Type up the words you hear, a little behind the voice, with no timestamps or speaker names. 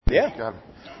Yeah. Got it.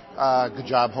 Good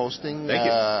job hosting. Thank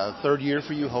you. Third year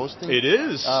for you hosting. It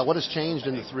is. What has changed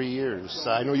in the 3 years?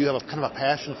 I know you have kind of a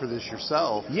passion for this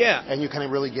yourself. Yeah. And you kind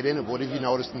of really get into it. What have you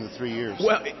noticed in the 3 years?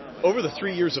 Well, over the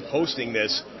 3 years of hosting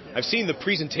this, I've seen the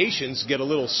presentations get a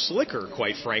little slicker,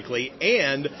 quite frankly,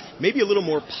 and maybe a little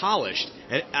more polished.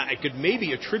 And I could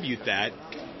maybe attribute that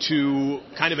to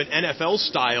kind of an NFL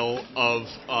style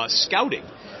of scouting.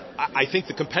 I think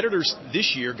the competitors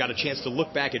this year got a chance to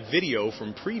look back at video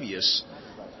from previous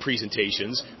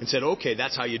presentations and said, okay,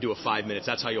 that's how you do a 5 minutes,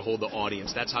 that's how you hold the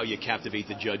audience, that's how you captivate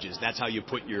the judges, that's how you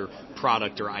put your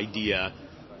product or idea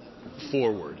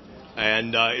forward.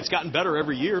 And it's gotten better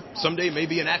every year. Someday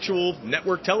maybe an actual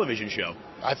network television show.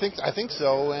 I think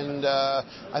so, and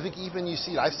I think even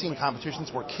I've seen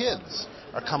competitions where kids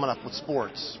are coming up with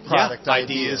sports product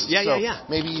ideas. Yeah.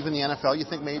 Maybe even the NFL, you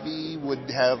think maybe would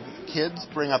have kids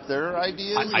bring up their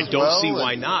ideas? I don't see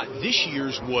why not. This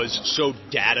year's was so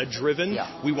data-driven.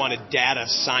 Yeah. We wanted data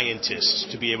scientists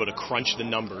to be able to crunch the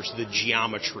numbers, the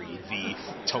geometry, the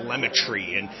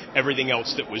telemetry, and everything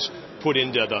else that was put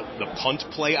into the punt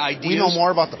play ideas. We know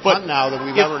more about the punt now than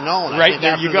we've ever known. Right,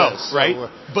 there you go. This, right?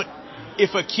 But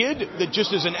if a kid that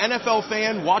just is an NFL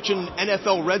fan watching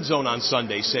NFL Red Zone on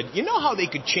Sunday said, you know how they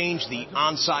could change the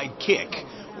onside kick,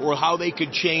 or how they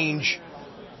could change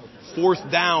fourth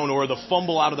down or the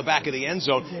fumble out of the back of the end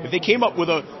zone, if they came up with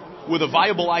a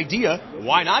viable idea,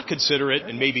 why not consider it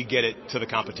and maybe get it to the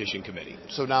competition committee?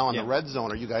 So now on the Red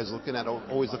Zone, are you guys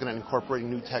always looking at incorporating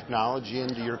new technology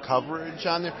into your coverage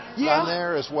on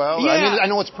there as well? Yeah. I mean, I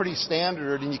know it's pretty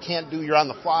standard, and you can't do you're on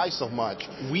the fly so much.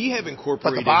 We have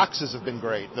incorporated. But the boxes have been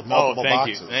great. The multiple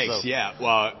boxes. Thank you. Thanks. So. Yeah.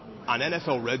 Well, on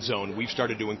NFL Red Zone, we've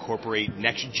started to incorporate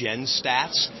next-gen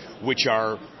stats, which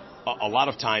are a lot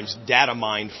of times data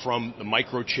mined from the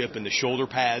microchip and the shoulder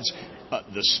pads.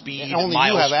 The speed,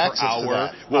 miles per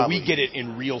hour. Well, we get it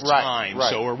in real time,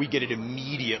 or we get it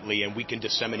immediately, and we can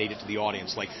disseminate it to the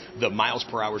audience, like the miles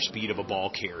per hour speed of a ball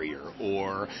carrier,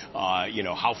 or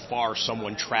how far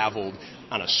someone traveled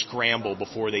on a scramble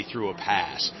before they threw a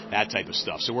pass, that type of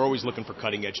stuff. So we're always looking for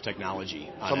cutting edge technology.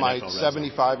 So my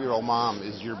 75-year-old mom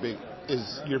is your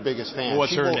biggest fan.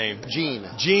 What's her name? Jean.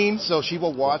 Jean? So she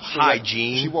will watch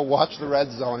Jean. She will watch the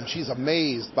Red Zone, and she's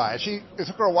amazed by it. It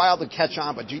took her a while to catch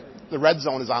on, but the Red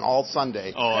Zone is on all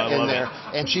Sunday. Oh, I love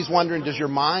it. And she's wondering, does your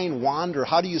mind wander?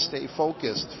 How do you stay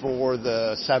focused for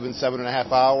the 7.5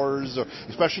 hours, or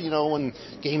especially when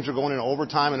games are going in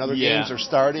overtime and other games are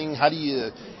starting? How do you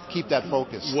keep that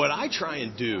focus? What I try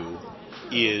and do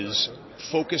is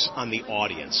focus on the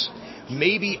audience.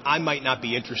 Maybe I might not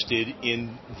be interested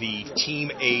in the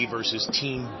Team A versus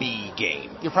Team B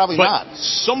game. You're probably not. But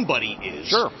somebody is.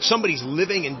 Sure. Somebody's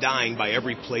living and dying by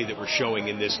every play that we're showing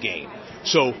in this game.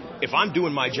 So if I'm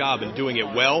doing my job and doing it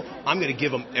well, I'm going to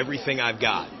give them everything I've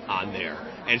got on there.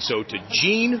 And so to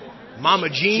Jean, Mama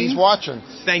Jean. She's watching.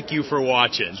 Thank you for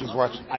watching. She's watching.